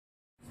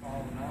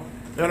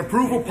At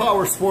Approval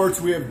Power Sports,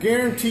 we have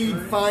guaranteed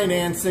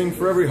financing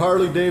for every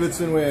Harley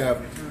Davidson we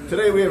have.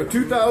 Today we have a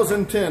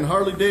 2010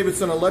 Harley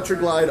Davidson Electra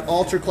Glide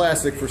Ultra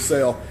Classic for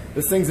sale.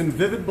 This thing's in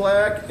vivid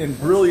black and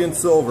brilliant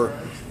silver.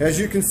 As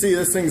you can see,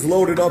 this thing's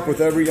loaded up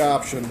with every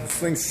option. This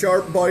thing's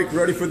sharp bike,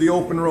 ready for the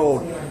open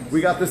road.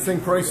 We got this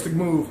thing priced to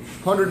move,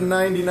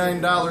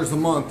 $199 a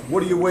month.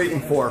 What are you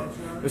waiting for?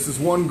 This is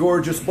one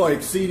gorgeous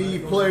bike. CD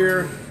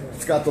player,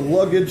 it's got the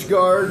luggage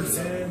guards.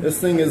 This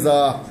thing's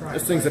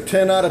a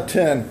 10 out of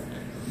 10.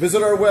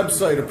 Visit our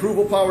website,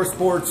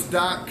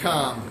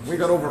 approvalpowersports.com. We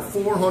got over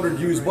 400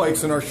 used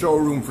bikes in our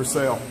showroom for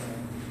sale.